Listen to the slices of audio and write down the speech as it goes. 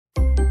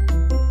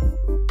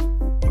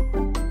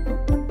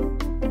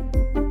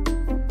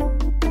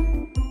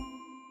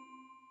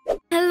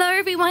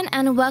everyone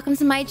and welcome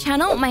to my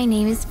channel. My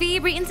name is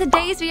Phoeberry. In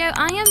today's video,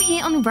 I am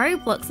here on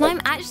Roblox and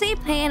I'm actually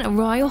playing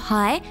Royale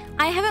High.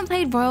 I haven't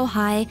played Royale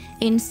High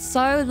in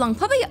so long,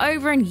 probably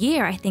over a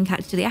year I think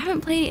actually. I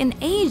haven't played it in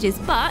ages,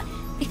 but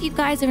if you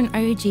guys are an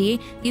OG,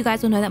 you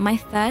guys will know that my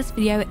first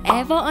video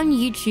ever on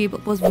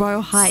YouTube was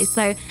Royale High.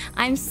 So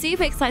I'm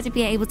super excited to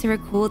be able to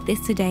record this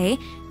today.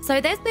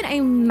 So there's been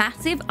a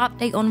massive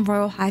update on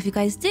Royale High if you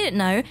guys didn't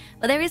know,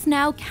 but there is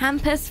now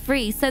campus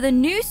free. So the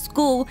new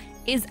school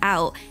is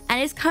out and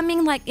it's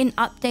coming like in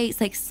updates,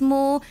 like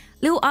small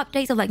little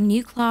updates of like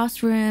new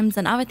classrooms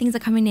and other things are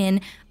coming in.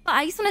 But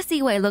I just want to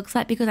see what it looks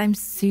like because I'm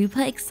super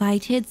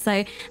excited.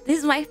 So this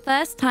is my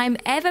first time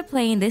ever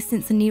playing this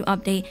since the new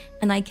update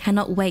and I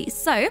cannot wait.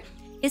 So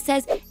it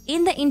says,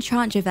 in the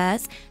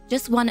Enchantraverse,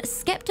 just one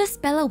Skepta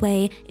spell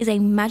away is a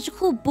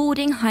magical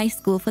boarding high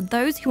school for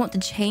those who want to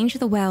change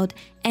the world.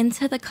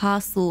 Enter the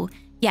castle.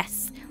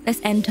 Yes,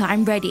 let's enter.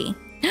 I'm ready.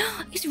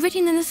 It's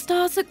written in the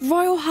stars like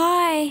Royale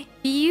High.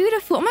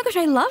 Beautiful. Oh my gosh,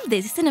 I love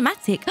this. It's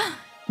cinematic.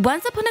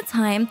 Once upon a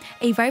time,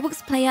 a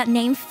Roblox player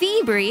named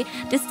Phoeberry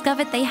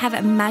discovered they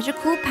have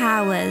magical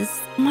powers.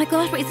 Oh my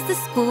gosh, wait, is this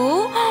a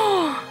school?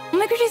 Oh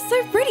my gosh, it's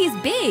so pretty.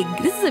 It's big.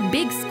 This is a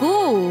big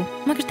school.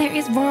 Oh my gosh, there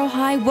is Royale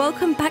High.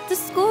 Welcome back to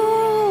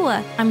school.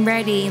 I'm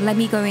ready. Let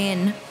me go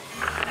in.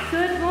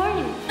 Good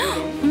morning,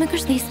 students. Oh my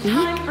gosh, they speak.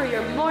 Time for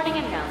your morning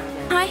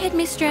announcement. Hi,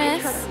 headmistress.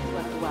 I trust you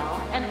slept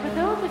well, and for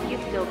those of you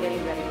still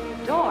getting ready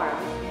for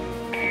dorms,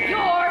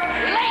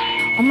 you're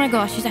late! Oh my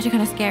gosh, she's actually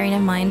kind of scary.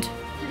 Never mind.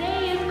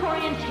 Today is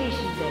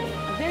Orientation Day,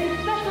 a very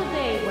special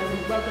day where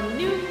we welcome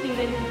new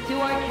students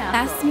to our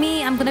campus. That's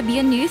me. I'm gonna be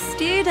a new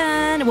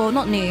student. Well,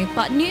 not new,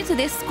 but new to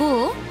this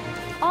school.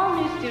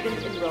 All new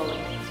students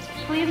enrolling,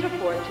 please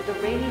report to the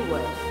Rainy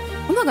Woods.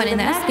 I'm not going in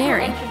there. That's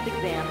scary. Entrance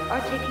exams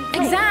are taking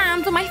place.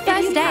 Exams on my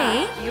first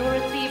day? You will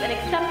receive an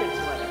acceptance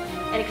letter,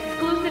 an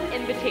exclusive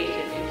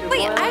invitation into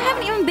Wait, Royale I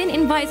haven't High. even been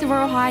invited to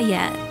Royale High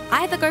yet.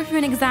 I have to go through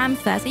an exam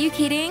first. Are you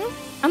kidding?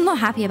 I'm not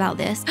happy about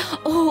this.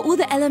 Oh, all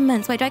the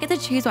elements. Wait, do I get to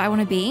choose what I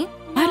want to be?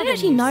 I don't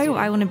actually know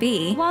what I want to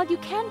be. While you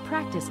can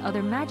practice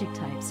other magic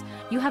types,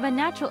 you have a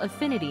natural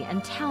affinity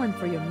and talent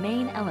for your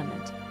main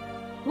element.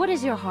 What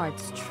is your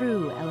heart's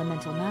true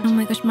elemental magic? Oh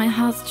my gosh, my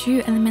heart's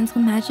true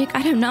elemental magic?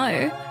 I don't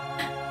know.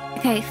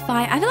 Okay,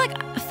 fire. I feel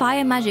like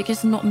fire magic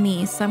is not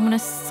me, so I'm gonna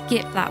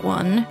skip that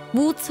one.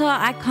 Water,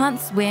 I can't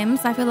swim,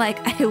 so I feel like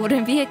I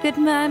wouldn't be a good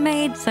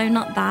mermaid, so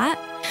not that.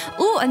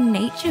 Oh, a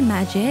nature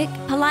magic.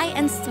 Polite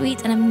and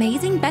sweet, an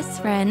amazing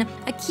best friend,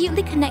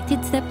 acutely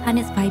connected to the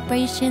planet's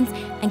vibrations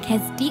and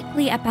cares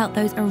deeply about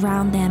those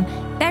around them.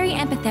 Very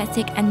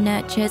empathetic and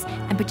nurtures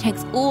and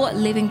protects all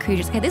living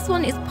creatures. Okay, this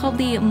one is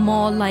probably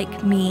more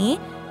like me,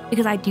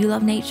 because I do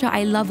love nature.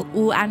 I love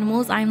all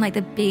animals. I'm like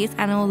the biggest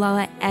animal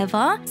lover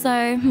ever.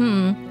 So,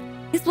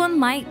 this one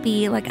might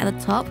be like at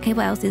the top. Okay,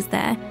 what else is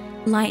there?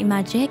 Light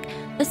magic.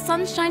 The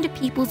sunshine to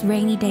people's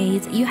rainy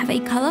days. You have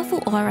a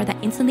colorful aura that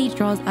instantly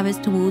draws others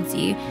towards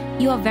you.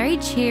 You are very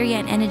cheery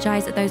and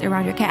energized at those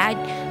around you. Okay,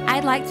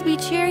 I'd like to be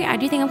cheery. I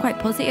do think I'm quite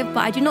positive,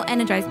 but I do not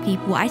energize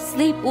people. I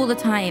sleep all the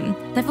time.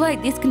 So I feel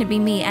like this couldn't be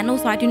me. And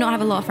also, I do not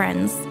have a lot of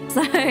friends.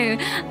 So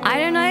I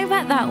don't know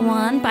about that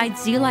one, but I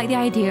do like the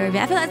idea of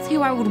it. I feel that's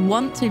who I would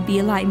want to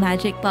be like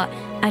magic, but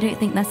I don't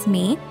think that's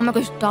me. Oh my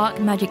gosh, dark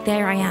magic.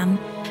 There I am.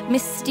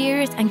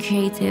 Mysterious and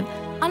creative.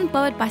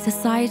 Unbothered by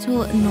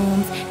societal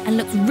norms and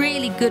looks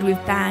really good with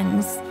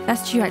bangs.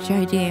 That's true, actually,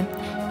 I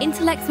do.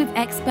 Intellects with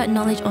expert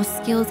knowledge or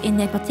skills in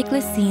their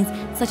particular scenes,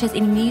 such as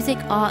in music,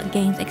 art,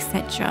 games,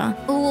 etc.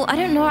 Oh, I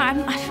don't know. I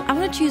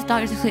want to choose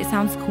dark just because it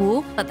sounds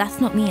cool, but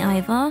that's not me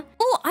either.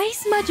 Oh,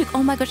 ice magic.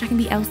 Oh my gosh, I can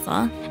be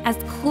Elsa. As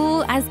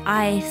cool as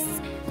ice.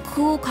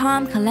 Cool,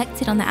 calm,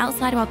 collected on the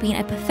outside while being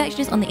a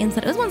perfectionist on the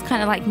inside. This one's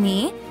kind of like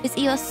me. It's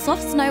either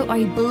soft snow or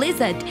a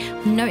blizzard,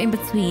 no in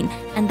between.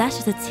 And that's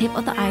just the tip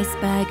of the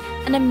iceberg.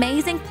 An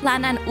amazing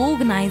planner and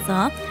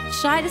organizer,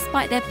 shy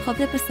despite their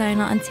popular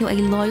persona until a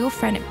loyal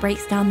friend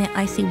breaks down their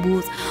icy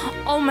walls.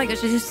 Oh my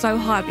gosh, this is so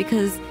hard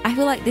because I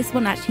feel like this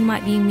one actually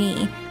might be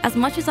me. As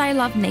much as I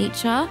love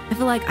nature, I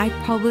feel like I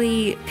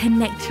probably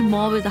connect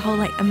more with the whole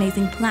like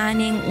amazing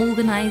planning,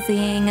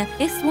 organizing.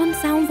 This one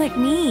sounds like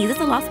me. This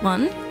is the last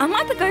one. I might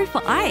have to go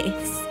for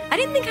ice. I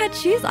didn't think I'd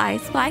choose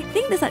ice, but I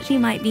think this actually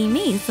might be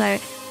me. So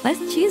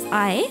let's choose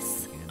ice.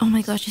 Oh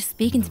my gosh, she's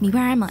speaking to me.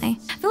 Where am I?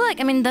 I feel like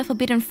I'm in the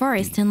Forbidden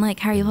Forest in like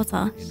Harry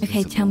Potter.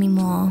 Okay, tell me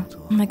more.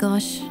 Oh my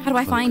gosh, how do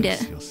I find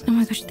it? Oh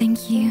my gosh,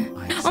 thank you.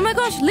 Oh my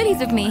gosh, Lily's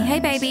with me. Hey,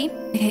 baby.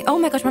 Okay, oh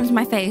my gosh, what happened to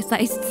my face? That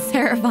is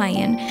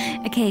terrifying.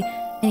 Okay,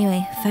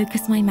 anyway,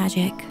 focus my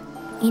magic.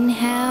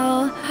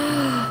 Inhale.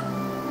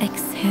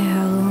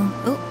 Exhale.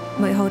 Oh,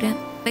 wait, hold it.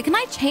 Wait, can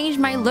I change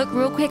my look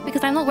real quick?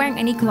 Because I'm not wearing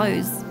any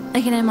clothes.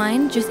 Okay, never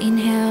mind. Just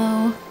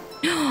inhale.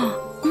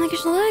 Oh my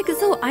gosh, look,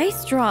 it's all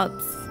ice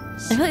drops.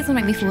 I feel like it's gonna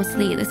make me fall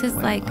asleep. This is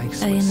like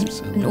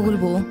an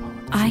audible.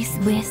 Ice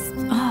wisp.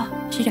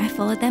 Oh, should I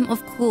follow them?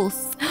 Of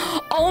course.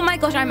 Oh my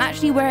gosh, I'm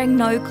actually wearing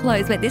no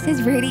clothes. Wait, this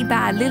is really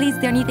bad. Lily's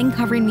the only thing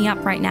covering me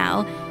up right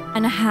now.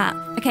 And a hat.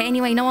 Okay,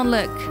 anyway, no one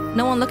look.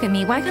 No one look at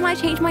me. Why can't I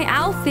change my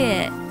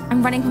outfit?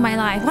 I'm running for my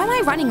life. Why am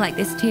I running like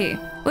this too?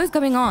 What is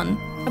going on?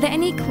 Are there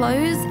any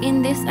clothes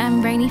in this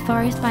rainy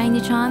forest by any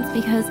chance?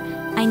 Because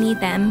I need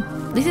them.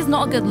 This is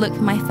not a good look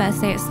for my first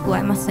day at school,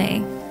 I must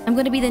say. I'm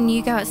going to be the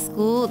new girl at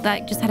school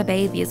that just had a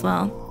baby as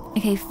well.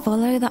 Okay,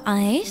 follow the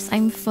ice.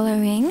 I'm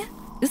following.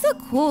 This is a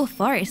cool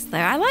forest though.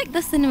 I like the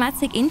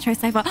cinematic intro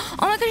so far. Oh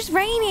my gosh, it's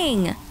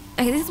raining.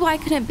 Okay, this is why I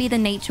couldn't be the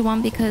nature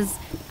one because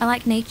I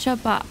like nature,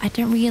 but I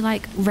don't really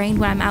like rain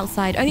when I'm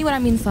outside. Only when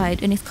I'm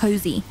inside and it's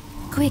cozy.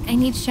 Quick, I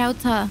need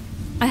shelter.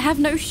 I have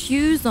no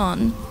shoes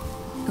on.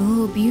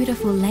 Oh,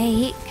 beautiful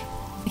lake.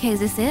 Okay,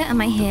 is this it?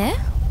 Am I here?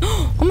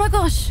 Oh my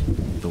gosh.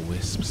 The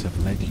wisps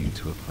have led you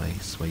to a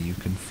place where you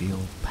can feel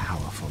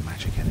powerful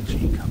magic energy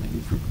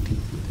coming from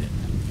deep within.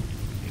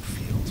 It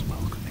feels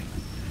welcoming,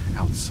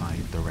 outside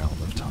the realm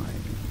of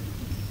time,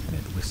 and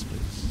it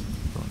whispers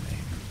your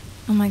name.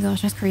 Oh my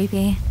gosh, that's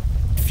creepy.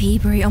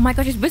 Phoeberry. Oh my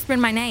gosh, it's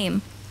whispering my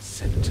name.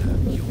 Center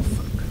your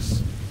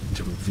focus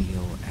to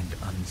reveal and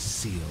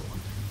unseal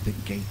the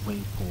gateway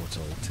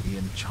portal to the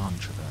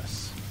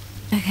Enchantraverse.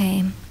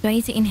 Okay, do I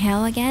need to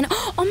inhale again?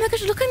 Oh my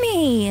gosh, look at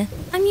me.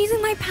 I'm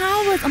using my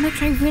powers. Oh my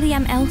gosh, I really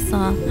am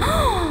Elsa.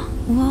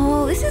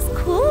 Whoa, this is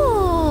cool.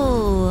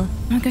 Oh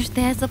my gosh,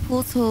 there's the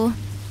portal.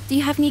 Do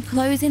you have any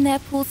clothes in there,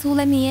 portal?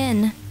 Let me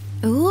in.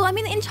 Oh, I'm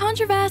in the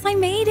Enchantraverse. I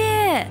made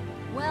it.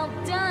 Well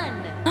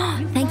done.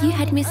 Thank you, found and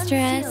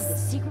Headmistress. unsealed the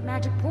secret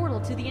magic portal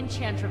to the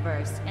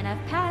Enchantraverse and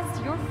have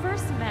passed your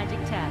first magic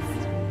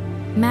test.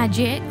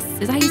 Magics.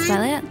 Is that how you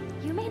spell it?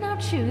 You may now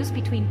choose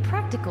between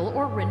practical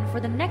or written for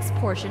the next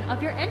portion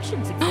of your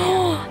entrance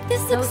exam. This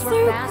looks Those who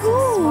are so fast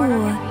and smart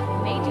on your cool.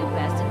 feet may do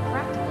best in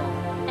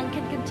practical and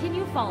can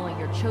continue following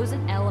your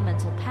chosen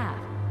elemental path,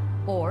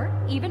 or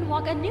even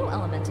walk a new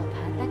elemental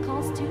path that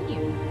calls to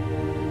you.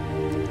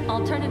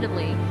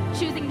 Alternatively,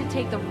 choosing to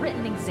take the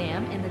written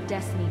exam in the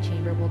Destiny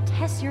Chamber will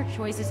test your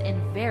choices in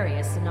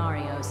various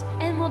scenarios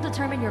and will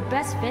determine your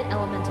best fit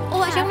elemental path.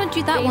 Oh, actually, I want to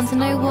do that one to based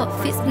know on what your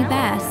fits me personality.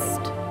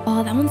 best.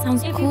 Oh, that one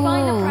sounds If cool. you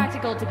find the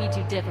practical to be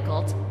too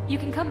difficult, you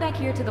can come back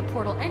here to the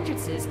portal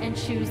entrances and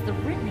choose the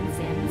written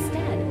exam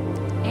instead.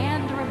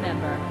 And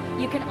remember,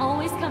 you can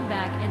always come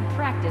back and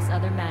practice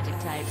other magic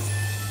types.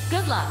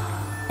 Good luck!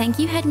 Thank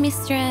you,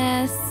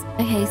 Headmistress.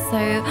 Okay,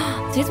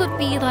 so this would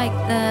be like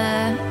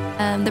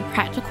the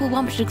practical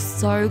one, which looks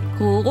so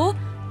cool.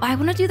 But I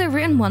want to do the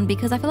written one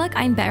because I feel like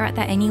I'm better at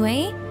that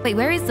anyway. Wait,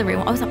 where is the written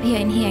one? Oh, it's up here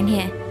and here and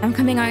here. I'm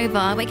coming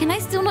over. Wait, can I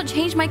still not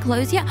change my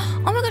clothes yet?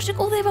 Oh my gosh, look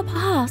all the other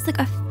paths. Like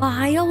a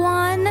fire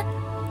one.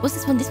 What's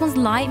this one? This one's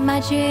light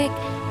magic.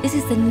 This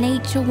is the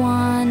nature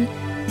one.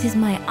 This is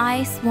my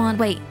ice one.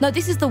 Wait, no,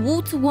 this is the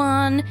water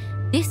one.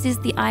 This is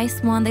the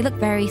ice one. They look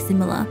very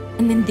similar.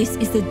 And then this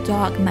is the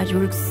dark magic. It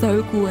looks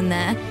so cool in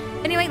there.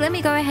 Anyway, let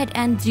me go ahead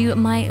and do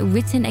my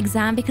written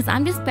exam because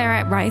I'm just better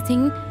at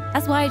writing.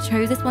 That's why I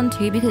chose this one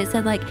too, because it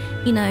said like,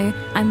 you know,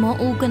 I'm more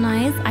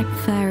organized. I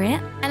prefer it.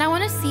 And I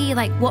want to see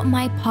like what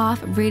my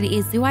path really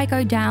is. Do I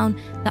go down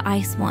the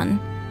ice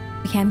one?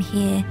 Okay, I'm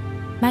here.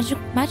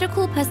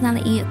 Magical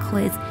personality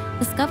quiz.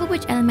 Discover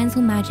which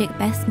elemental magic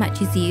best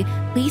matches you.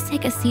 Please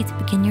take a seat to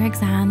begin your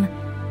exam.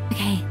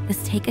 Okay,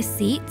 let's take a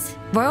seat.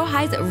 Royal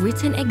High's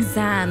written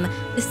exam.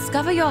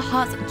 Discover your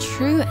heart's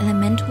true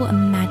elemental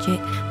magic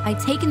by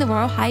taking the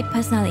Royal High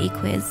personality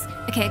quiz.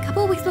 Okay, a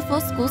couple of weeks before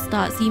school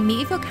starts, you meet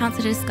with your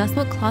counselor to discuss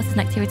what classes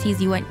and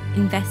activities you are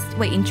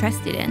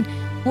interested in.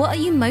 What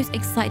are you most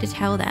excited to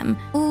tell them?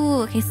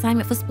 Ooh, okay, sign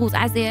me up for sports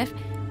as if.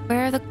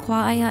 Where are the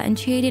choir and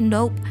cheerleading?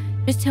 Nope.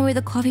 Just tell me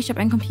the coffee shop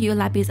and computer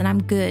lab is and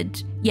I'm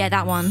good. Yeah,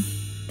 that one.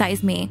 That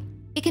is me.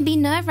 It can be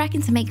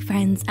nerve-wracking to make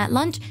friends. At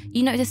lunch,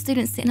 you notice a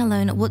student sitting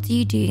alone. What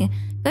do?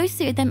 Go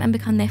sit with them and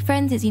become their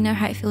friends as you know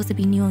how it feels to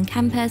be new on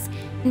campus.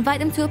 Invite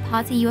them to a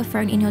party you are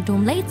throwing in your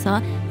dorm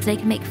later so they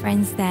can make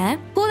friends there.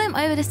 Call them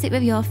over to sit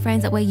with your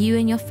friends where you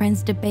and your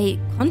friends debate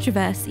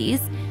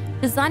controversies.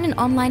 Design an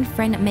online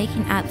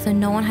friend-making app so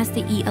no one has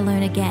to eat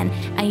alone again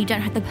and you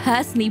don't have to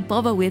personally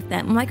bother with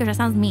them. Oh my gosh, that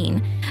sounds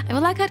mean. I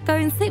feel like I'd go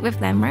and sit with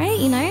them, right?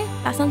 You know?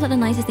 That sounds like the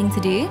nicest thing to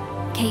do.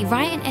 Okay,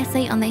 write an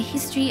essay on the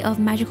history of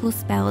magical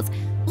spells.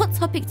 What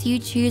topic do you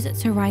choose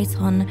to write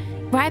on?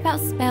 Write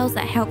about spells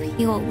that help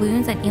heal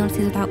wounds and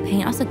illnesses without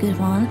pain. That's a good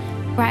one.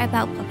 Write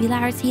about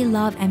popularity,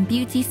 love, and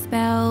beauty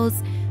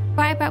spells.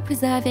 Write about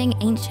preserving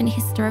ancient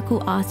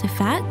historical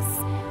artifacts.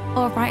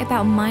 Or write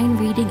about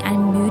mind reading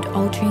and mood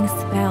altering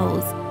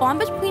spells. Or I'm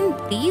between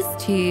these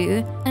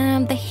two.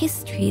 The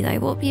history though,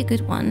 what would be a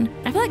good one?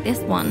 I feel like this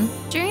one.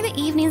 During the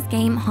evening's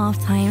game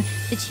halftime,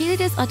 the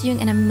cheerleaders are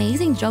doing an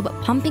amazing job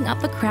at pumping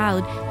up the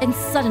crowd. Then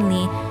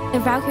suddenly,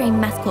 the Valkyrie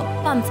mascot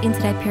bumps into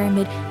their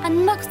pyramid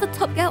and knocks the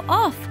top girl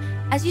off.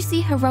 As you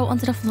see her roll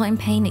onto the floor in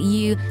pain,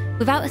 you,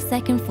 without a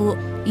second thought,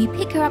 you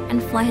pick her up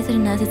and fly her to the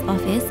nurse's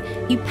office.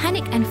 You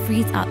panic and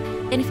freeze up.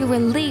 Then feel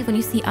relieved when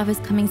you see others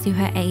coming to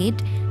her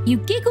aid. You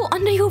giggle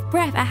under your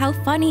breath at how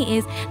funny it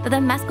is that the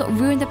mascot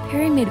ruined the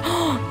pyramid.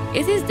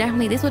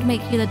 This would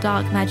make you the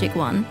dark magic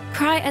one.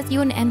 Cry as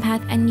you're an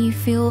empath and you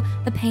feel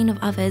the pain of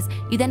others.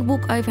 You then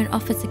walk over and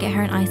offer to get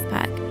her an ice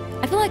pack.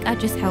 I feel like I'd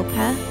just help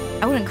her.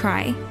 I wouldn't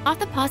cry.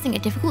 After passing a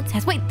difficult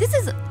test, wait, this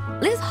is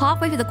this is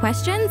halfway through the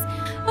questions.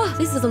 Oh,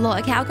 this is a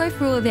lot. Okay, I'll go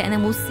through all of it and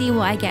then we'll see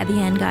what I get at the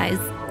end, guys.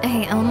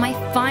 Okay, on my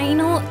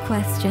final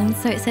question.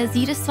 So it says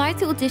you decide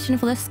to audition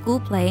for the school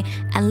play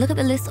and look at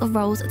the list of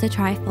roles to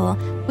try for.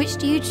 Which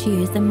do you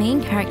choose? The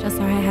main character,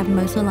 sorry, I have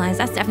most of the lines.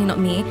 That's definitely not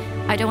me.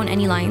 I don't want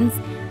any lines.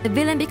 The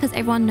villain, because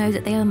everyone knows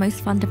that they are the most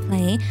fun to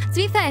play. To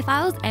be fair, if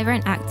I was ever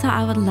an actor,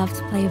 I would love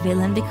to play a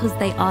villain because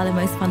they are the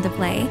most fun to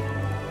play.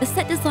 The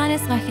set designer,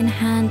 so I can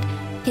hand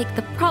pick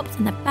the props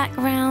and the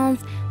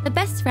backgrounds. The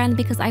best friend,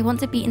 because I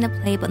want to be in the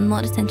play but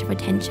not the center of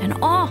attention.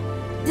 Oh,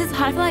 this is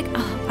hard. I feel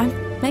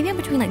like maybe I'm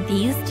between like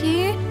these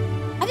two.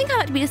 I think I'd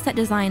like to be a set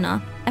designer.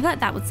 I feel like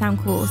that would sound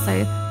cool, so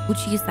we'll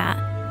choose that.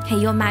 Okay,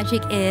 your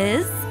magic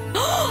is...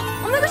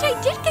 Oh my gosh,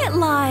 I did get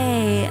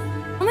light.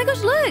 Oh my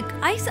gosh, look.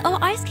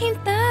 Ice came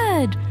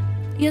third.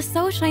 Your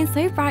soul shines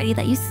so brightly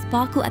that you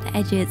sparkle at the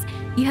edges.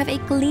 You have a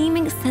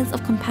gleaming sense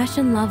of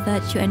compassion, love,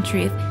 virtue, and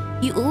truth.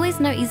 You always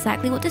know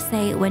exactly what to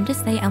say, when to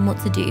say, and what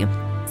to do.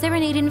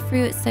 Serenading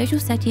through social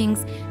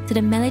settings to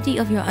the melody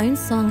of your own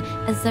song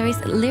as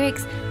Zoe's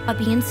lyrics are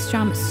being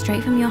strummed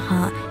straight from your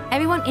heart.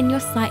 Everyone in your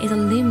sight is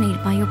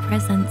illuminated by your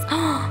presence.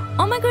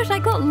 Oh my gosh, I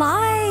got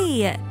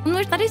light. Oh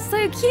my gosh, that is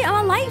so cute.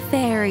 I'm a light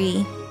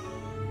fairy.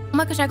 Oh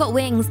my gosh, I got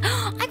wings.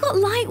 I got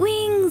light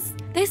wings.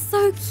 They're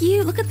so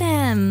cute. Look at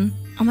them.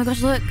 Oh my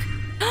gosh, look.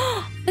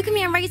 Look at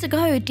me, I'm ready to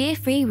go. Dear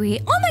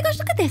Phoeberry. Oh my gosh,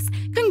 look at this.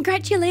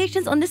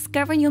 Congratulations on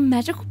discovering your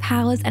magical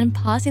powers and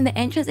passing the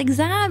entrance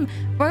exam.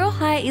 Royal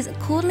High is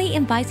cordially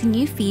inviting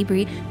you,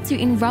 Phoeberry, to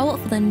enroll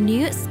for the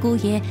new school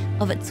year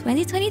of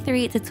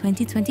 2023 to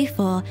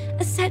 2024.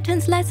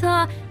 Acceptance letter.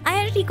 I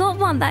actually got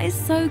one. That is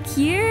so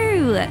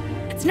cute.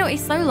 You know,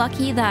 it's so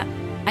lucky that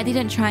I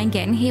didn't try and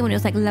get in here when it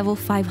was like level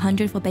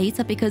 500 for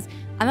beta because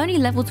I'm only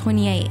level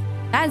 28.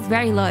 That is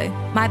very low.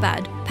 My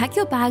bad. Pack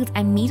your bags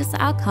and meet us at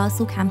our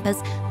castle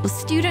campus for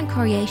student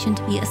creation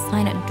to be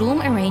assigned at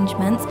dorm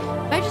arrangements,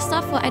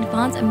 register for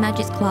advanced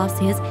magic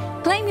classes,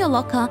 claim your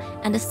locker,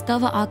 and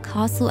discover our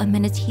castle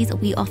amenities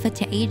we offer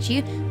to aid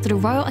you to the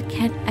Royal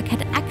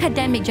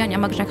academic journey. Oh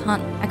my gosh,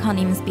 I can't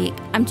even speak.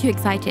 I'm too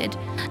excited.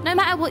 No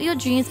matter what your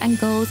dreams and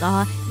goals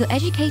are, your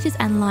educators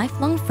and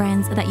lifelong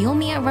friends that you'll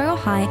meet at Royal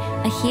High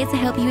are here to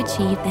help you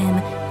achieve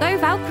them. Go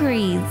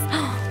Valkyries!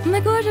 Oh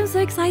my gosh, I'm so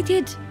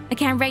excited.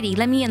 Okay, I'm ready.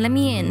 Let me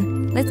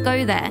in. Let's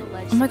go there.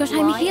 Oh my gosh,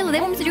 I'm here.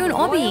 They want me to do an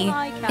obby.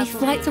 A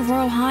flight to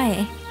Royal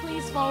High.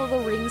 Please follow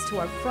the rings to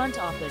our front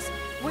office,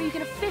 where you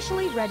can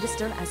officially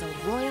register as a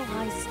Royal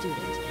High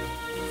student.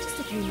 Just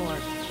a few more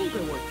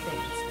paperwork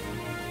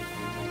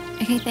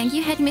things. Okay, thank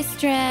you,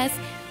 headmistress.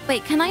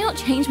 Wait, can I not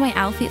change my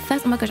outfit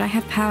first? Oh my gosh, I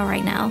have power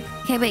right now.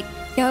 Okay, wait.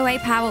 Go away,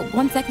 power.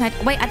 1 second.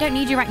 Wait, I don't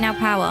need you right now,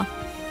 power.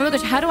 Oh my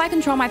gosh, how do I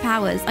control my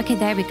powers? Okay,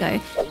 there we go.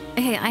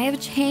 Okay, I have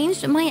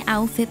changed my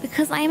outfit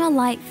because I am a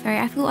light fairy.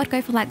 I thought I'd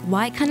go for like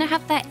white, kind of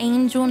have that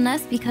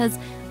angelness because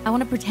I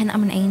want to pretend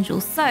I'm an angel.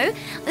 So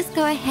let's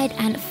go ahead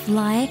and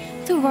fly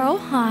to Royal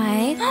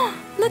High.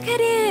 Look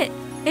at it.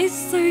 It's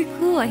so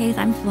cool. Okay, so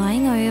I'm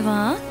flying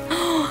over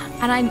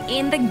and I'm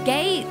in the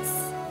gates.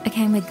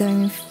 Okay, and we're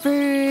going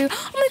through.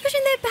 Oh my gosh,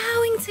 and they're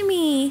bowing to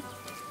me.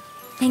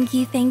 Thank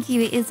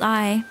you. It is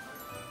I.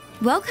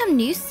 Welcome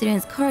new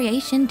students,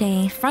 Creation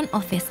Day, front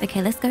office.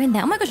 Okay, let's go in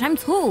there. Oh my gosh, I'm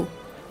tall.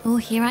 Oh,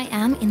 here I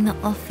am in the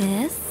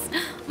office.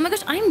 Oh my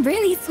gosh, I'm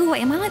really tall.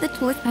 Wait, am I like the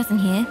tallest person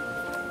here?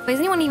 Wait, is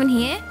anyone even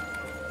here?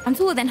 I'm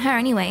taller than her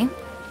anyway.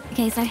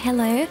 Okay, so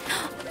hello.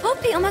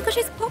 Poppy, oh my gosh,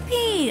 it's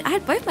Poppy. I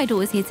had both my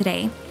daughters here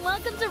today.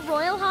 Welcome to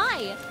Royal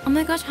High. Oh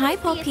my gosh, hi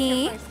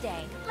Poppy. It's your first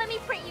day. Let me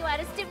print you out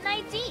a student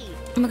ID.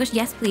 Oh my gosh,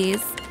 yes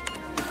please.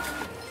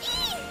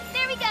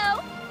 There we go.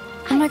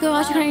 Oh my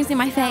gosh, you can't even see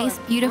my face.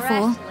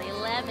 Beautiful.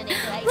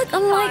 Look, a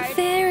light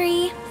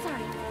fairy.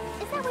 Sorry,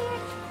 is that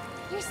weird?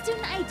 Your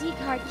student ID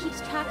card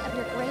keeps track of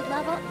your grade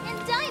level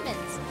and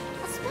diamonds.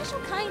 A special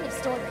kind of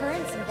stored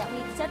currency that we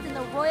accept in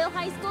the Royal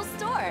High School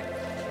store.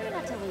 Try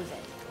not to lose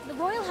it. The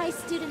Royal High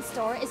Student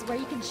Store is where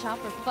you can shop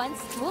for fun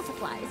school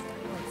supplies,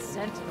 like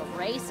scented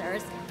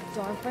erasers,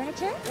 dorm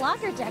furniture,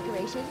 locker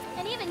decorations,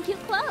 and even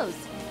cute clothes.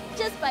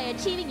 Just by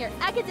achieving your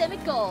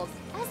academic goals.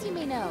 As you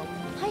may know,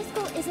 high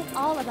school isn't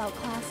all about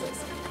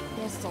classes.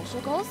 There's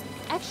social goals,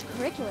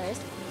 extracurriculars,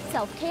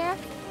 self-care,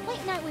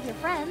 late night with your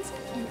friends,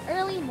 and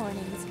early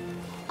mornings.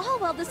 All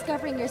while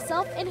discovering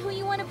yourself and who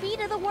you want to be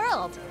to the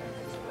world.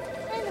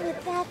 And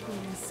with that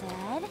being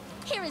said,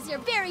 here is your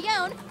very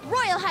own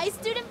Royal High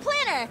Student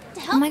Planner to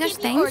help Oh my gosh, keep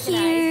you thank organized.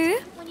 you.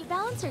 When you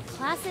balance your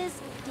classes,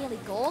 daily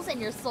goals, and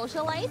your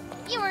social life,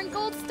 you earn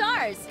gold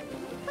stars.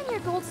 When your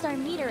gold star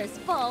meter is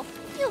full,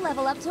 you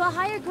level up to a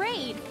higher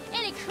grade,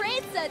 and it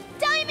creates a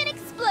diamond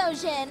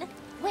explosion.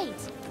 Wait,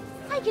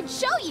 I can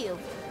show you.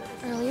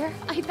 Earlier,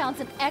 I found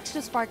some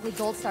extra sparkly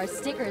gold star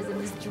stickers in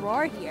this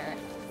drawer here.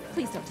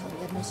 Please don't tell the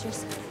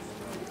headmistress.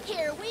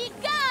 Here we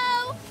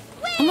go!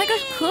 Whee! Oh my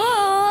gosh,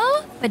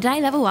 cool. But did I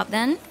level up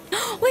then?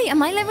 Wait,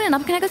 am I leveling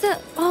up? Can I go to...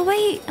 Oh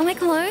wait, am I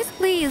close?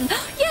 Please.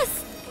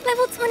 Yes,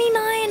 level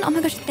 29. Oh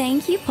my gosh,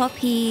 thank you,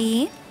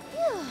 Poppy.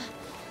 Phew.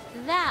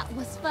 That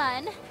was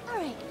fun. All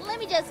right, let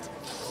me just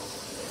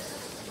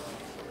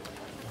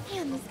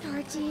hand this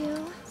card to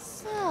you.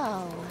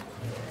 So,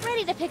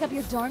 ready to pick up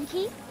your dorm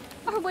key?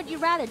 Or would you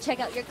rather check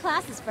out your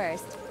classes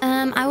first?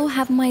 I will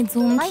have my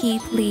dorm key,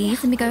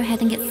 please. Let me go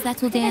ahead and get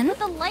settled in. With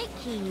the light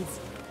keys.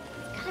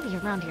 It's gotta be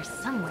around here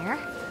somewhere.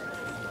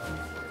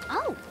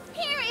 Oh,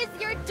 here is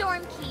your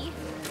dorm key.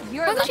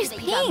 You're Oh my gosh, lucky it's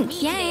that you got pink. me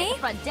today Yay. at the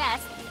front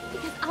desk,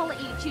 because I'll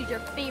let you choose your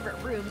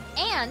favorite room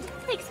and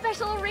make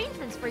special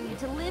arrangements for you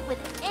to live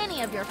with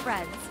any of your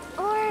friends.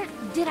 Or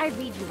did I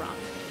read you wrong?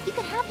 You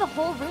could have the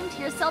whole room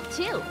to yourself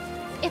too,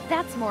 if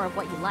that's more of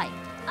what you like.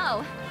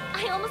 Oh,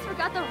 I almost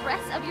forgot the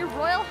rest of your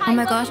Royal High. Oh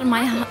my gosh, welcome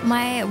package.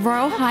 my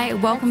Royal High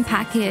welcome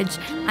package.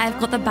 I've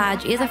got the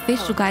badge. It is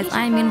official, guys.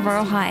 I am in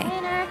Royal High.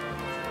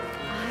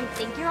 I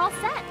think you're all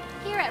set.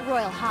 Here at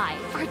Royal High,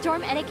 our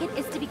dorm etiquette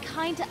is to be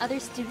kind to other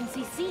students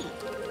you see.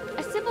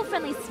 A simple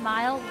friendly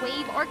smile,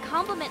 wave, or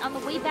compliment on the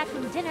way back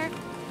from dinner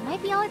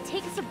might be all it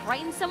takes to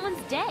brighten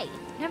someone's day.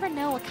 You never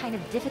know what kind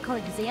of difficult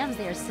exams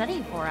they are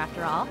studying for,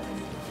 after all.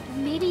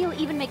 Maybe you'll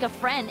even make a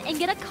friend and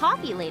get a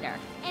coffee later.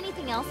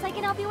 Anything else I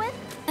can help you with?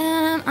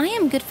 I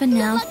am good for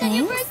now, Good luck on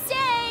your thanks. first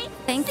day!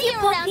 Thank See you, you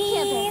around Poppy.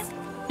 campus.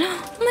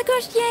 Oh my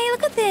gosh, yay,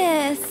 look at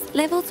this.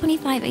 Level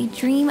 25, a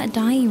dream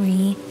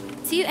diary.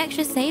 2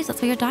 extra saves, that's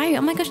for your diary.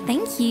 Oh my gosh,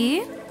 thank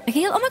you.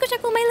 Okay, oh my gosh, I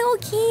got my little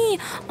key.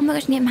 Oh my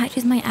gosh, and it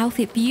matches my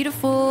outfit.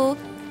 Beautiful.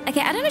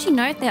 Okay, I don't actually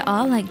know if there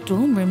are like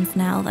dorm rooms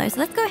now though. So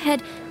let's go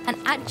ahead and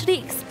actually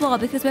explore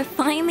because we're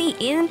finally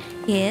in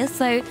here.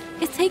 So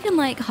it's taken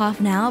like half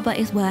an hour, but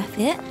it's worth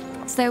it.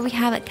 So we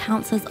have a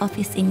counselor's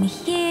office in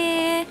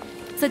here.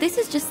 So this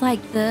is just like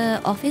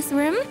the office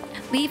room.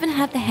 We even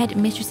have the head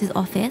mistress's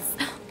office.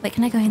 Wait,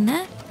 can I go in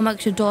there? Oh my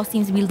gosh, the door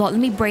seems to be locked.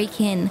 Let me break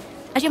in.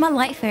 Actually, I'm a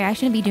light fairy. I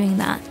shouldn't be doing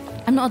that.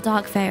 I'm not a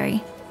dark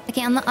fairy.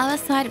 Okay, on the other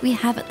side, we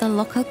have the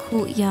locker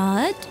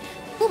courtyard.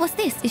 Oh, what's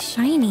this? It's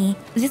shiny.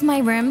 Is this my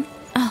room?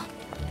 Oh,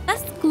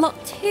 that's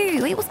locked too.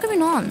 Wait, what's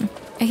going on?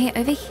 Okay,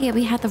 over here,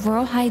 we have the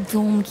Royal High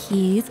dorm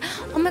keys.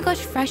 Oh my gosh,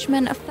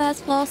 freshman, a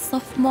first floor,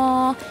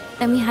 sophomore.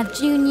 Then we have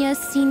juniors,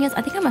 seniors.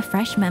 I think I'm a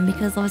freshman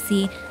because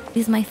obviously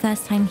this is my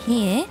first time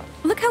here.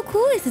 Look how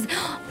cool this is.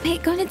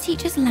 Wait, going to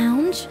teacher's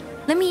lounge?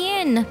 Let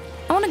me in.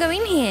 I want to go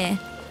in here.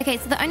 Okay,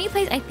 so the only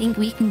place I think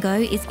we can go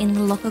is in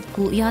the locker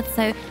courtyard.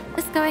 So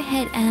let's go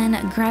ahead and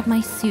grab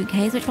my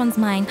suitcase. Which one's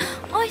mine?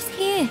 Oh, it's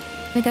here.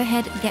 Let me go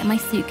ahead and get my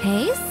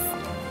suitcase.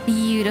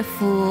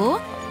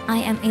 Beautiful. I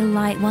am a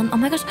light one. Oh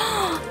my gosh.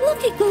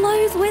 Look, it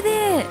glows with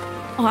it.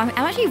 Oh, I'm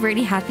actually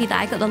really happy that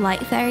I got the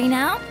light fairy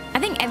now. I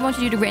think everyone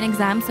should do the written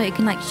exam so it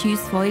can like choose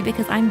for you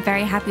because I'm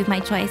very happy with my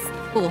choice.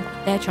 Or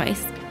their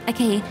choice.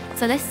 Okay,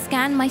 so let's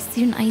scan my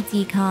student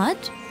ID card.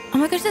 Oh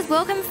my gosh, there's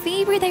welcome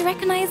Phoeberry. They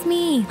recognize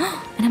me.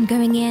 And I'm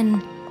going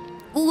in.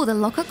 Oh, the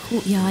locker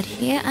courtyard.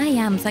 Here I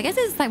am. So I guess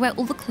it's like where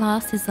all the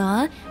classes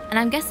are. And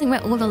I'm guessing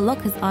where all the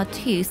lockers are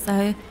too.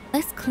 So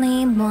let's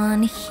claim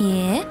one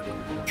here.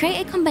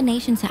 Create a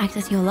combination to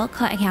access your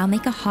locker. Okay, I'll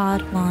make a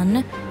hard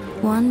one.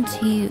 1,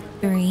 2,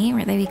 3.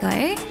 Right, there we go.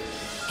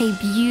 Okay,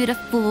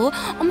 beautiful.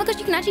 Oh my gosh,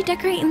 you can actually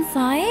decorate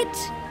inside.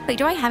 Wait,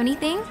 do I have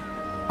anything?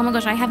 Oh my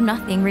gosh, I have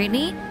nothing.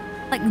 Really?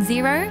 Like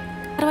 0?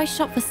 How do I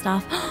shop for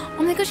stuff?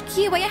 Oh my gosh,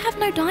 cute. Wait, I have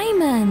no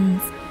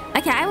diamonds.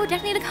 Okay, I will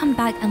definitely need to come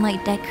back and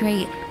like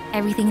decorate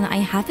everything that I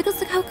have because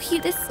look how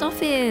cute this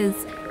stuff is.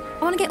 I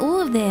want to get all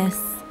of this.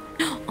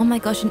 Oh my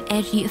gosh, an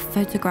edgy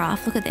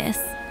photograph. Look at this.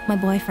 My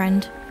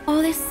boyfriend.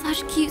 Oh, there's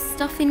such cute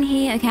stuff in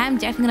here. Okay, I'm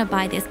definitely going to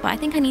buy this, but I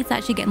think I need to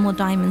actually get more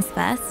diamonds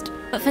first.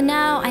 But for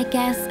now, I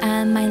guess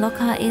my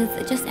locker is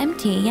just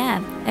empty.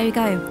 Yeah, there we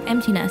go.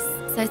 Emptiness.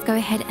 So let's go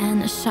ahead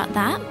and shut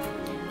that.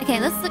 Okay,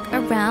 let's look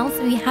around.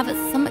 So we have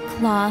some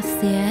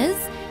classes.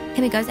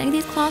 Can we go to any of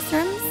these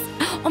classrooms?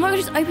 Oh my gosh,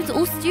 it's open to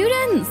all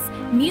students.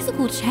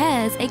 Musical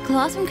chairs, a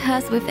classroom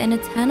cursed with an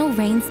eternal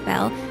rain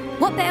spell.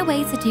 What better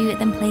way to do it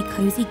than play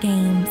cozy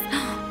games?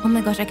 Oh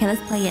my gosh, okay,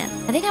 let's play it.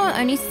 I think I'm the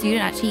only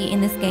student actually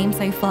in this game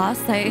so far,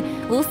 so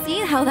we'll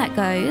see how that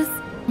goes.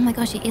 Oh my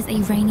gosh, it is a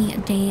rainy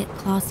day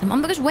classroom. Oh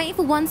my gosh, waiting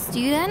for one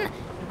student?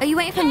 Are you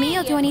waiting for me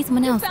or do I need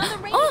someone else? Found a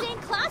rainy day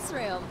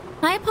classroom.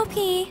 Hi,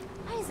 Poppy.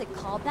 Why is it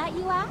called that,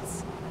 you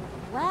ask?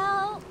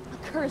 Well,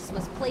 a curse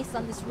was placed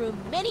on this room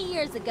many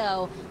years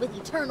ago with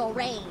eternal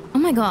rain. Oh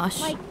my gosh.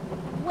 Like,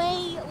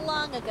 way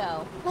long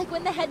ago. Like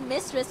when the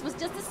headmistress was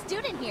just a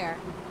student here.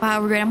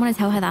 Wow, rude. I'm gonna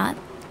tell her that.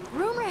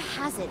 Rumor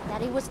has it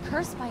that it was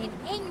cursed by an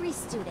angry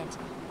student,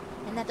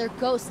 and that their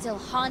ghost still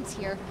haunts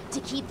here to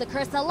keep the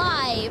curse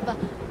alive.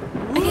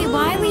 Okay,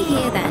 why are we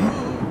here then?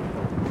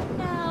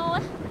 No,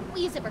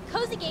 we use it for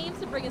cozy games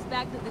to bring us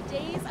back to the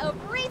days of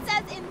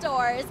recess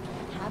indoors.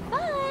 Have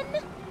fun!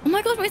 Oh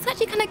my gosh, it's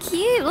actually kind of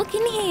cute. Look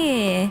in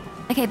here.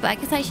 Okay, but I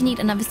guess I should need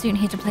another student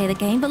here to play the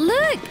game. But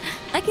look,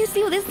 I can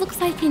see what this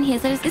looks like in here.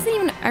 So this isn't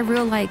even a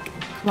real, like,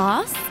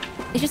 class.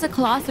 It's just a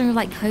classroom with,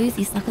 like,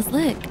 cozy stuff. Because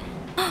look.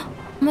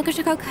 Oh my gosh,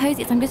 look how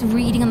cozy it is. I'm just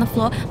reading on the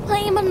floor,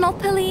 playing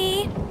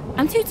Monopoly.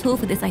 I'm too tall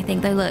for this, I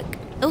think, though. Look.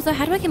 Also,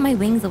 how do I get my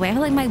wings away? I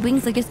feel like my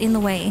wings are just in the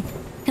way.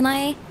 Can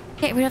I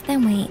get rid of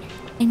them? Wait.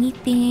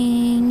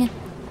 Anything?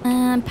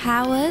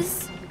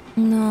 Powers?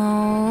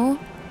 No.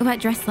 What about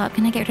dress up?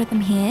 Can I get rid of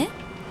them here?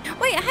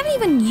 Wait, I haven't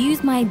even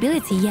used my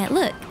ability yet.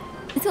 Look.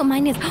 Let's see what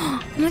mine is.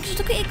 Oh my gosh,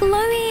 look at it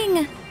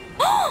glowing.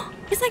 Oh,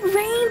 it's like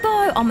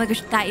rainbow. Oh my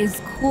gosh, that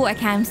is cool.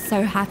 Okay, I'm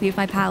so happy with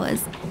my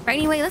powers. But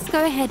anyway, let's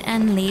go ahead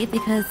and leave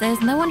because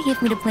there's no one here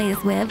for me to play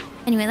this with.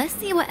 Anyway, let's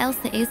see what else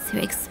there is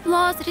to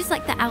explore. So just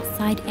like the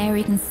outside area,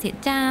 you can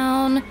sit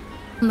down.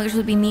 Oh my gosh, it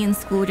would be me in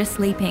school just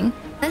sleeping.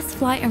 Let's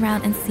fly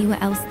around and see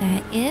what else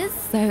there is.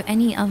 So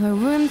any other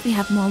rooms? We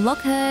have more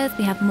lockers.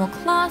 We have more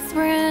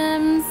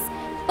classrooms.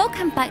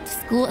 Welcome back to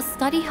school.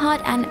 Study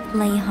hard and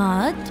play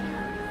hard.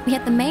 We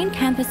have the main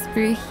campus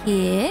through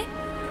here.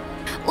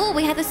 Oh,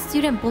 we have the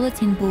student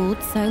bulletin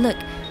board. So look,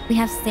 we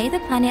have Save the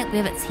Planet, we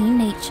have a Team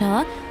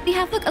Nature, we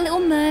have look a Little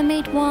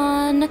Mermaid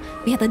one,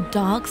 we have the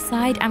dark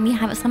side, and we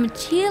have some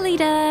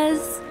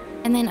cheerleaders.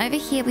 And then over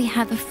here we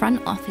have the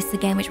front office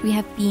again, which we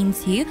have been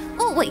to.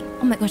 Oh wait,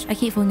 oh my gosh, I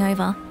keep falling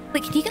over.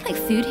 Wait, can you get like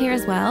food here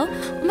as well?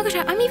 Oh my gosh,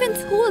 I'm even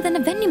taller than a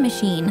vending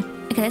machine.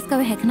 Okay, let's go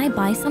ahead. Can I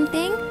buy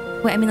something?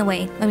 Wait, I'm in the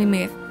way. Let me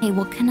move. Hey,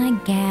 what can I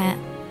get?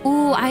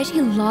 Oh, I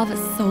actually love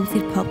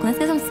salted popcorn. Let's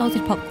get some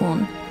salted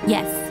popcorn.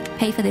 Yes.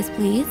 Pay for this,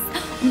 please.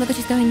 Oh my gosh,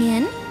 it's going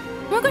in.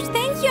 Oh my gosh,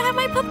 thank you. I have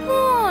my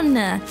popcorn.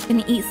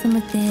 Gonna eat some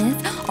of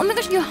this. Oh my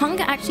gosh, your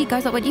hunger actually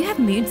goes up. Wait, do you have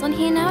moods on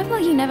here now? I feel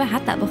like you never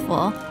had that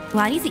before. Well,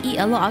 I need to eat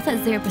a lot. I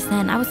was at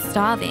 0%. I was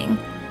starving.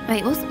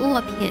 Wait, what's all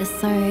up here?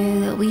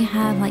 So we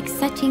have like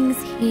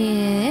settings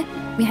here.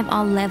 We have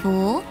our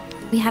level.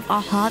 We have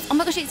our hearts. Oh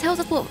my gosh, it tells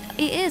us what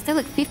it is. So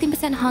look,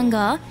 15%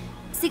 hunger,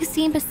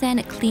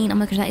 16% clean. Oh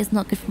my gosh, that is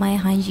not good for my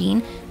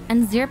hygiene.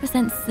 And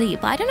 0%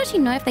 sleep. But I don't actually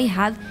know if they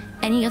have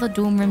any other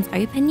dorm rooms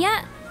open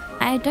yet.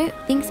 I don't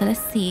think so. Let's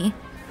see.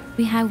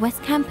 We have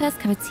West Campus,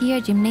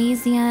 cafeteria,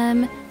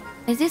 gymnasium.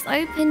 Is this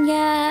open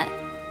yet?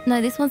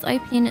 No, this one's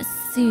opening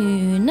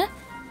soon.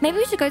 Maybe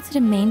we should go to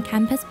the main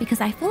campus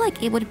because I feel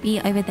like it would be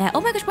over there.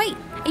 Oh my gosh, wait!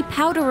 A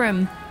powder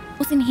room.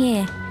 What's in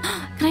here?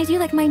 Can I do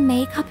like my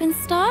makeup and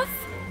stuff?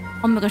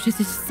 Oh my gosh, this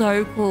is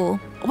so cool.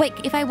 Wait,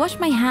 if I wash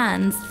my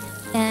hands,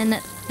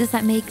 then does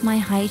that make my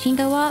hygiene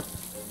go up?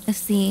 Let's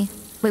see.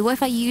 Wait, what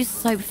if I use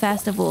soap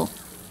first of all?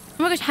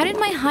 Oh my gosh, how did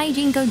my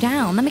hygiene go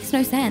down? That makes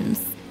no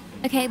sense.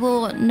 Okay,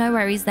 well, no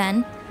worries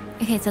then.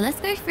 Okay, so let's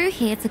go through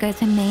here to go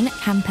to main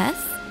campus.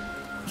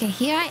 Okay,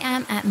 here I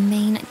am at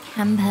main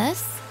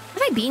campus.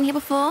 Have I been here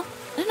before?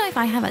 I don't know if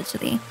I have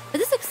actually. But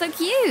this looks so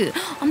cute.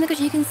 Oh my gosh,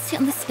 you can sit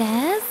on the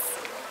stairs.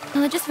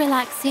 Oh, just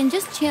relaxing,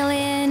 just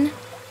chilling.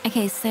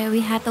 Okay, so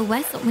we have the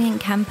West Wing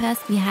campus.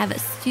 We have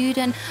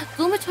student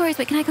dormitories.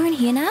 Wait, can I go in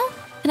here now?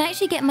 Can I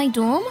actually get my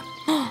dorm?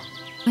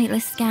 Wait,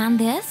 let's scan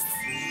this.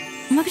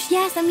 Oh my gosh,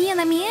 yes, let me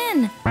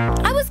in.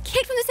 I was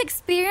kicked from this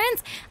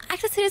experience.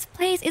 Access to this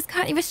place is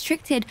currently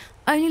restricted.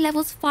 Only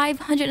levels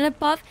 500 and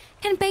above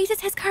can base a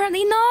test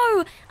currently.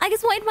 No, I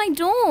just wanted my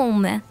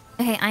dorm.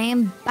 Okay, I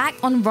am back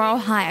on Royale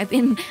High. I've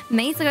been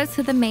made to go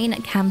to the main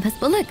campus.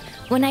 But look,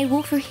 when I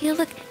walk through here,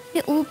 look,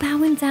 they're all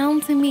bowing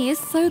down to me.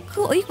 It's so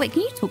cool. Oh, wait,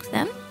 can you talk to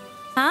them?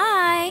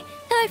 Hi.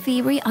 Hello,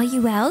 Phoeberry. Are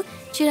you well?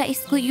 Should I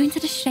escort you into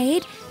the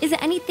shade? Is there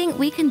anything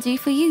we can do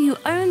for you? You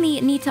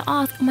only need to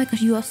ask. Oh my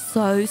gosh, you are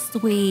so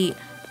sweet.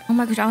 Oh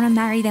my gosh, I want to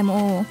marry them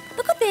all.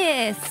 Look at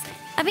this.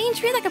 I'm being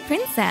treated like a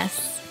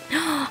princess.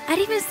 I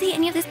didn't even see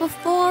any of this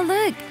before.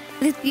 Look.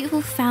 This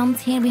beautiful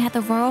fountain. We have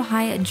the Royale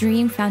High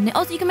Dream Fountain.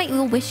 Also, you can make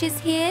little wishes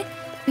here.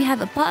 We have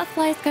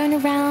butterflies going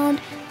around.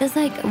 There's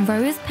like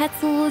rose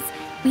petals.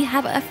 We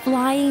have a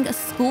flying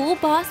school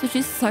bus, which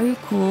is so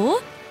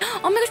cool.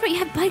 Oh my gosh, wait, you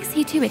have bikes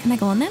here too. Wait, can I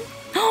go on them?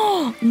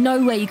 Oh,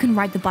 no way you can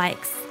ride the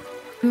bikes.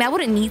 I mean, I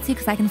wouldn't need to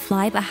because I can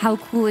fly, but how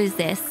cool is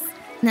this?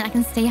 And then I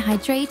can stay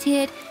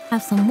hydrated,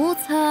 have some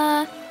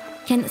water,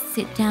 can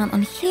sit down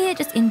on here,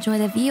 just enjoy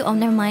the view. Oh,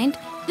 never mind.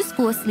 Just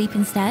fall asleep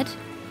instead.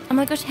 Oh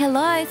my gosh,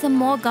 hello. Some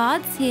more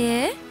guards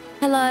here.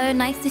 Hello,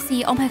 nice to see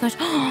you. Oh my gosh.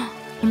 Oh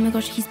my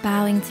gosh, he's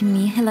bowing to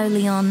me. Hello,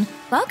 Leon.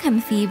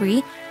 Welcome,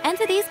 Phoeberry.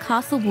 Enter these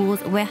castle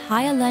walls where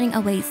higher learning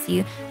awaits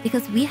you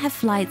because we have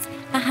flights.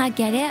 Haha,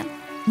 get it?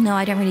 No,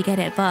 I don't really get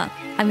it, but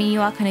I mean,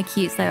 you are kind of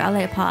cute, so I'll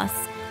let it pass.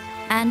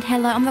 And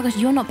hello. Oh my gosh,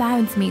 you're not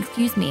bowing to me.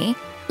 Excuse me.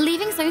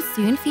 Leaving so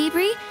soon,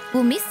 Phoeberry?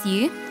 We'll miss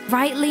you.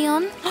 Right,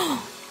 Leon?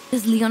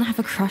 Does Leon have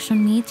a crush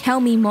on me? Tell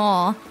me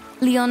more.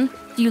 Leon,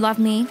 do you love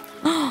me?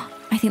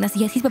 I think that's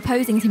yes. He's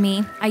proposing to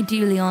me. I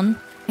do, Leon.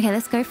 Okay,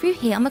 let's go through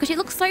here. Oh my gosh, it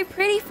looks so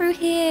pretty through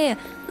here.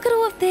 Look at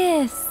all of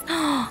this.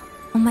 Oh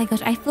my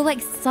gosh, I feel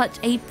like such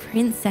a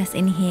princess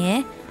in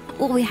here.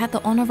 Oh, we have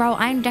the honor roll.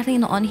 I'm definitely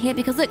not on here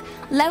because look,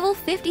 level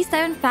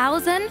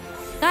 57,000.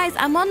 Guys,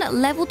 I'm on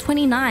level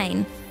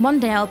 29. One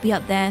day I'll be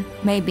up there.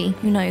 Maybe.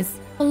 Who knows?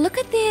 Oh, look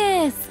at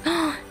this.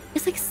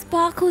 It's like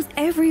sparkles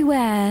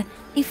everywhere.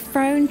 A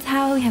throne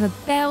tower. We have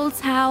a bell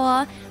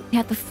tower. We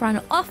have the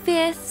front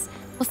office.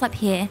 What's up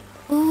here?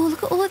 Oh,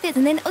 look at all of this.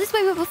 And then, oh, this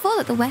way we were before,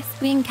 like the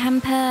West Wing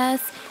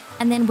campus.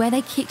 And then where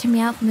they kicked me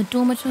out from the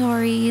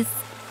dormitories.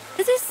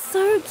 This is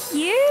so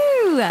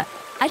cute.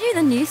 I think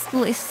the new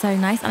school is so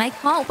nice. And I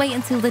can't wait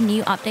until the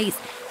new updates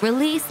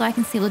release so I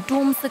can see what the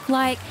dorms look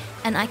like.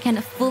 And I can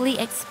fully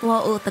explore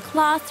all of the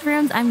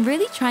classrooms. I'm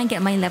really trying to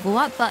get my level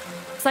up. But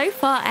so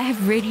far, I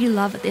have really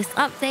loved this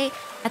update.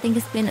 I think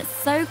it's been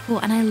so cool.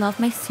 And I love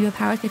my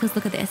superpowers because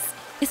look at this.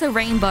 It's a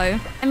rainbow.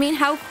 I mean,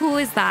 how cool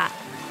is that?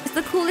 It's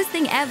the coolest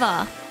thing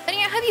ever. But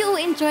anyway, I hope you all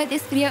enjoyed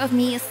this video of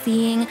me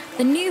seeing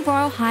the new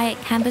Royale High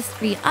Campus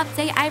 3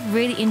 update. I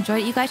really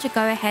enjoyed it. You guys should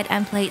go ahead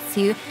and play it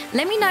too.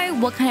 Let me know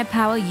what kind of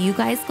power you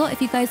guys got, if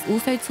you guys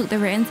also took the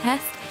written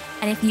test,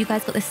 and if you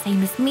guys got the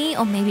same as me,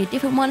 or maybe a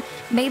different one,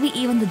 maybe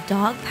even the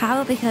dark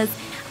power, because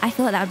I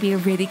feel like that would be a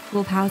really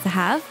cool power to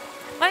have.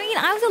 I mean,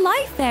 I was a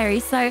light fairy,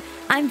 so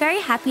I'm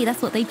very happy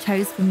that's what they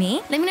chose for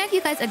me. Let me know if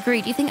you guys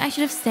agree. Do you think I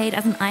should have stayed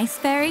as an ice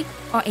fairy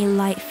or a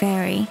light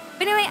fairy?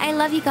 But anyway, I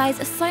love you guys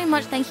so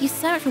much. Thank you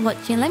so much for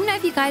watching. Let me know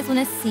if you guys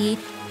want to see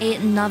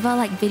another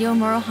like video on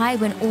Royale High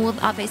when all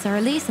the updates are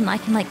released, and I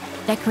can like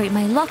decorate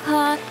my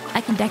locker,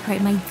 I can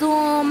decorate my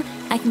dorm,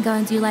 I can go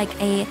and do like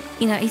a,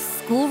 you know, a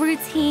school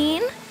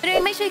routine. But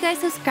anyway, make sure you guys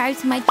subscribe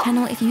to my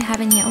channel if you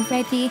haven't yet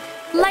already.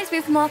 Like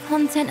for more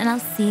content, and I'll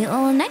see you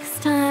all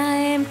next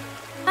time.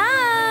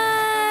 Bye!